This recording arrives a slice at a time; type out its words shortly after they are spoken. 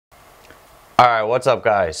Alright, what's up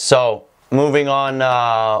guys? So, moving on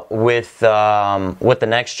with the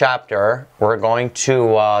next chapter, we're going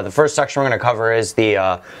to, the first section we're going to cover is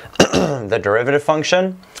the, the derivative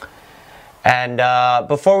function. And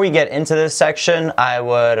before we get into this section, I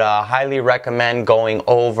would highly recommend going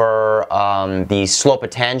over the slope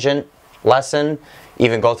of tangent lesson.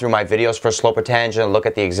 Even go through my videos for slope of tangent, look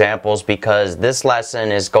at the examples, because this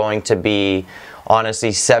lesson is going to be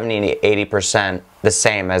honestly 70 to 80% the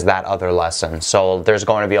same as that other lesson. So there's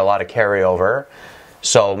going to be a lot of carryover.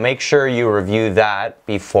 So make sure you review that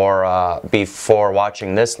before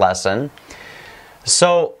watching this lesson.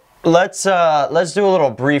 So let's do a little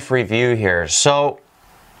brief review here. So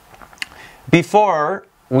before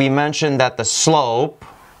we mentioned that the slope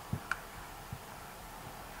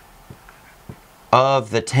of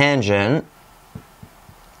the tangent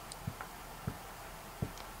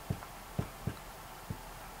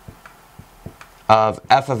of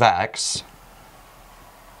f of x,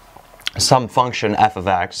 some function f of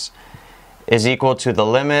x, is equal to the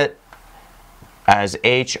limit as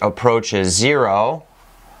h approaches 0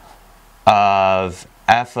 of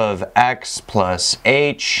f of x plus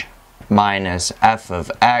h minus f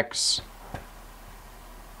of x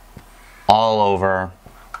all over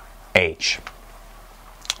h.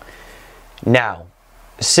 Now,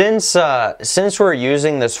 since we're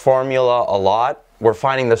using this formula a lot, we're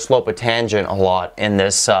finding the slope of tangent a lot in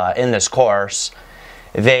this course,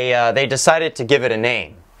 they decided to give it a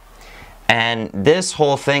name. And this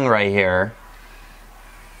whole thing right here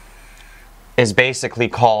is basically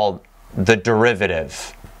called the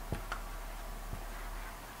derivative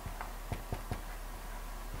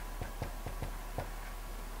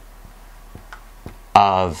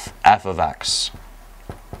of f of x.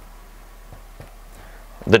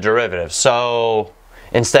 The derivative. So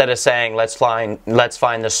instead of saying let's find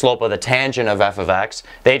the slope of the tangent of f of x,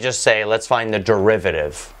 they just say let's find the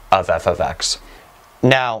derivative of f of x.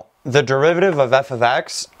 Now, the derivative of f of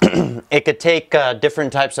x, it could take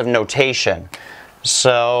different types of notation.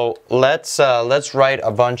 So let's write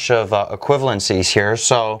a bunch of equivalencies here.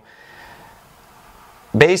 So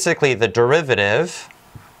basically the derivative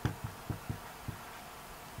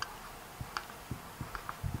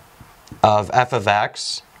of f of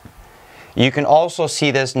x, you can also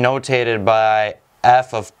see this notated by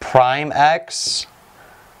f of prime x.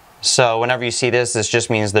 So whenever you see this, this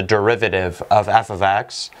just means the derivative of f of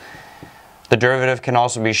x. The derivative can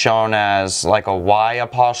also be shown as like a y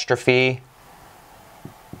apostrophe.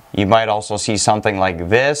 You might also see something like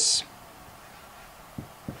this.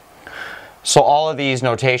 So all of these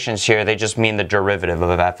notations here, they just mean the derivative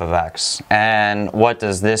of f of x. And what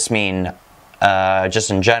does this mean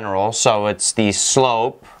just in general? So it's the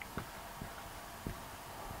slope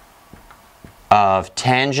of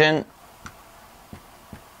tangent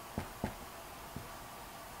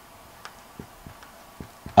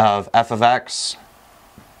of f of x.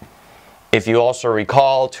 If you also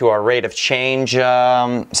recall to our rate of change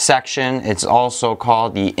section, it's also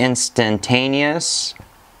called the instantaneous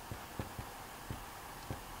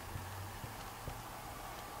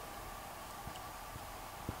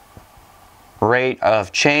rate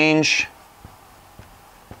of change,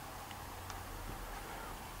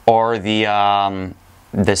 or the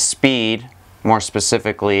speed, more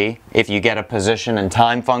specifically, if you get a position and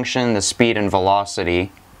time function, the speed and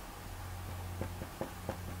velocity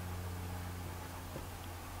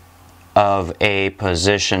of a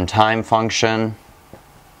position time function,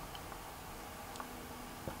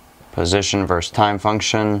 position versus time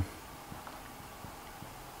function.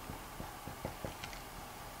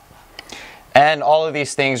 And all of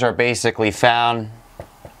these things are basically found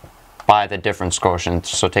by the difference quotient.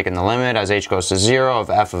 So taking the limit as h goes to 0 of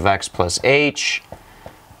f of x plus h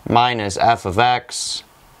minus f of x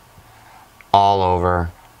all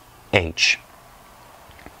over h.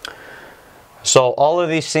 So all of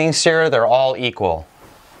these things here, they're all equal.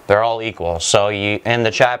 They're all equal. So in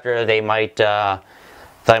the chapter, they might ask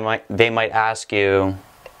you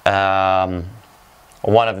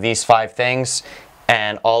one of these 5 things,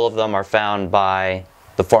 and all of them are found by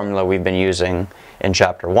the formula we've been using in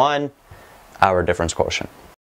chapter 1, our difference quotient.